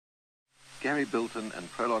Gary Bilton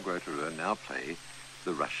and Prolog Rotorua now play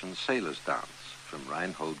the Russian Sailor's Dance from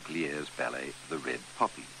Reinhold Gliere's ballet The Red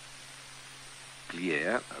Poppy.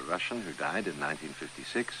 Gliere, a Russian who died in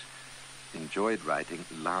 1956, enjoyed writing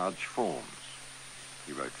large forms.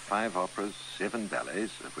 He wrote 5 operas, 7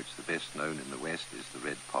 ballets, of which the best known in the West is The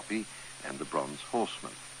Red Poppy and The Bronze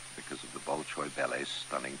Horseman, because of the Bolshoi Ballet's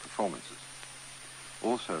stunning performances.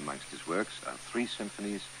 Also amongst his works are 3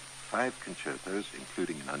 symphonies, 5 concertos,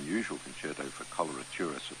 including an unusual concerto for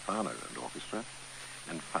coloratura soprano and orchestra,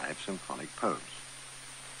 and 5 symphonic poems.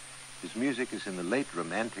 His music is in the late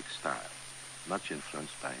Romantic style, much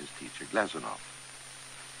influenced by his teacher Glazunov.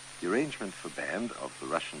 The arrangement for band of the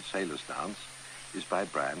Russian Sailor's Dance is by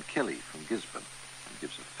Brian Kelly from Gisborne and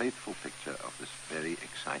gives a faithful picture of this very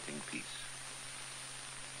exciting piece.